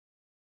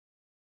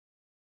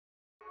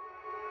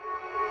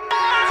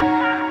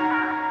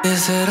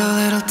Is it a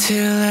little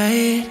too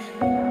late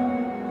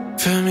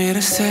for me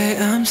to say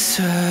I'm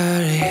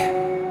sorry?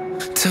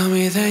 Tell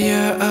me that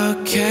you're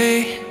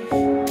okay,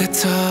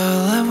 that's all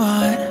I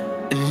want.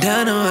 And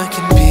I know I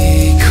can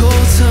be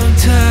cold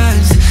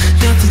sometimes.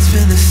 Nothing's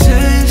been the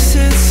same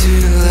since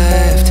you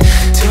left.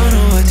 Don't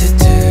know what to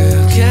do,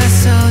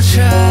 guess I'll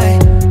try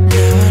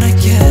now and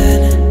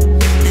again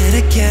and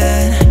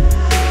again.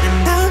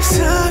 And I'm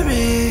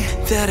sorry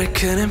that I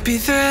couldn't be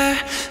there,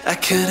 I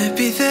couldn't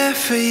be there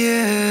for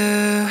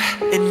you.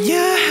 And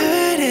you're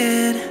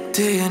hurting,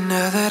 do you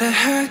know that it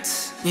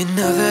hurts? You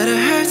know that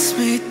it hurts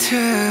me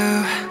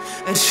too.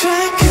 I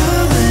try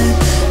calling,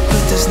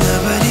 but there's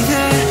nobody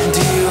there.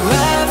 Do you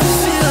ever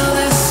feel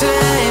the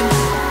same?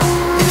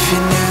 If you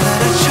knew that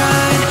I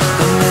tried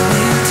a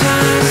million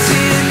times, do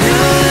you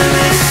know that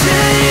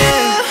missing you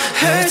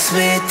hurts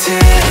me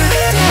too?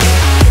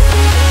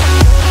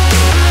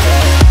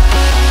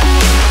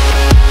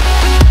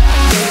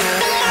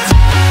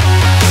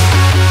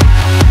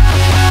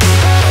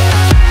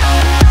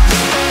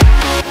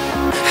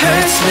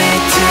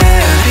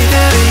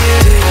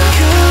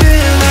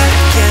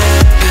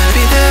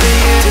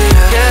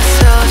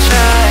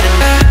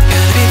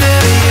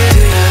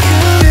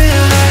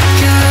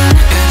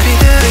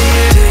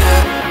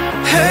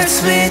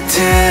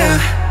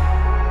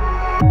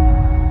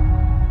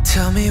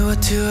 Tell me, what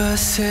do I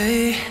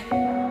say?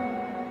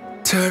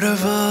 Tired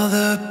of all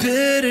the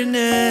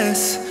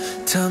bitterness.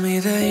 Tell me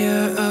that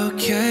you're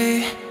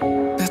okay,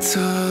 that's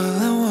all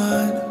I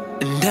want.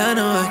 And I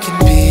know I can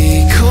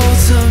be cold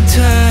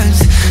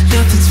sometimes.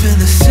 Nothing's been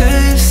the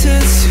same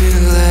since you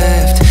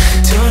left.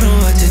 Don't know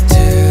what to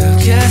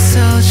do, guess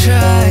I'll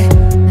try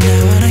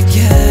now and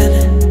again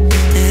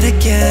and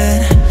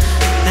again.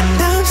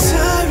 And I'm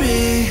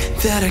sorry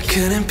that I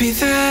couldn't be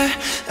there,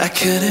 I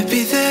couldn't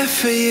be there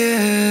for you.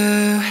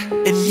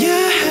 And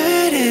you're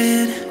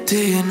hurting, do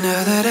you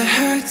know that it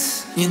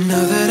hurts? You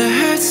know that it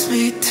hurts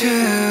me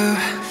too.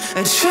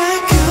 I try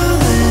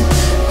calling,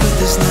 but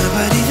there's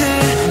nobody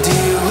there. Do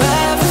you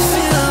ever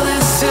feel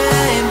the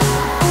same?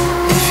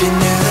 If you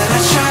knew that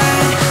I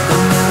tried a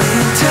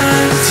million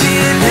times, do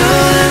you know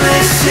that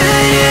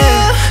missing you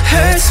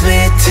hurts me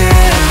too?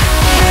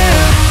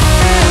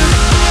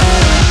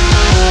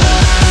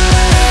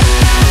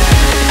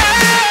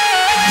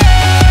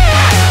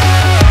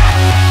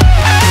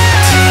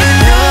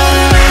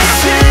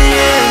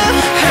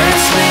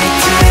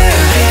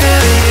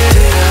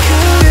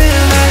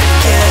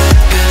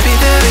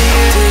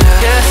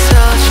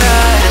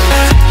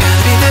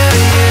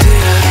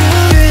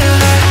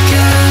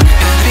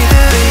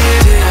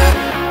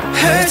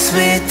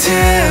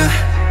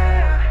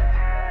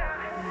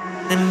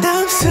 And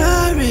I'm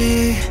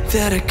sorry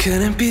that I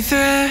couldn't be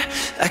there,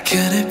 I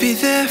couldn't be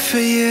there for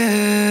you.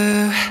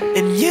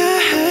 And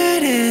you're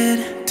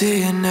hurting, do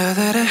you know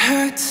that it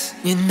hurts?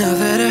 You know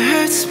that it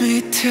hurts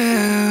me too.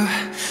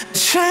 I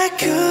try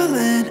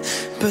calling,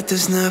 but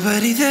there's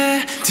nobody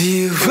there. Do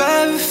you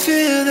ever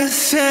feel the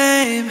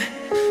same?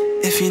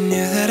 If you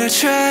knew that I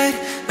tried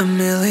a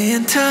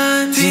million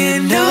times, do you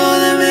know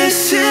that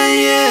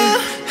missing you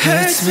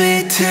hurts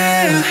me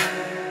too?